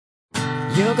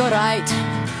You go right,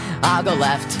 I'll go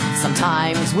left.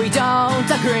 Sometimes we don't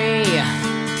agree,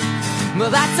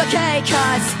 but that's okay,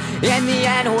 cause in the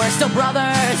end we're still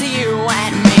brothers, you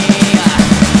and me.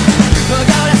 We'll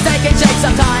go to Steak and Shake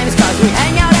sometimes, cause we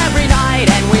hang out every night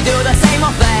and we do the same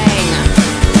old thing.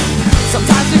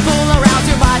 Sometimes we fool around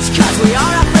too much, cause we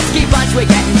are a frisky bunch. We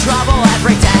get in trouble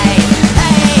every day.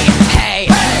 Hey, hey,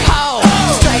 ho,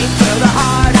 straight through the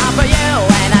heart, I'm for you,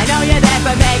 and I know you're there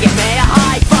for me. Give me a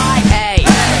high five. Hey,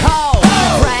 ho,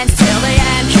 friends till the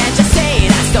end, can't you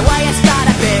see? That's the way it's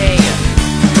gotta be.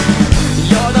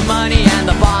 You're the money and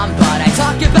the bomb, but I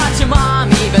talk about your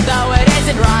mom, even though it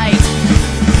isn't right.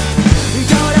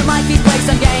 Go to Mikey's, play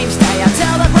some games, stay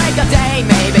until the break of day,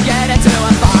 maybe get into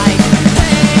a fight.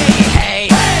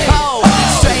 Hey, hey, ho,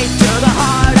 straight to the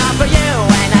heart, I'm for you,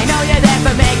 and I know you're there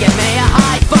for me. Give me a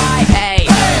high five. Hey,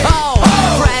 ho,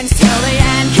 friends till the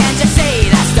end, can't you see?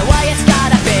 That's the way it's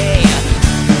gotta be.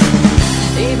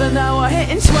 Even though we're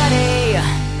hitting 20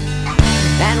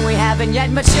 and we haven't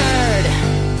yet matured,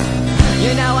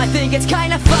 you know, I think it's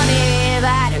kind of funny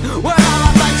that we're all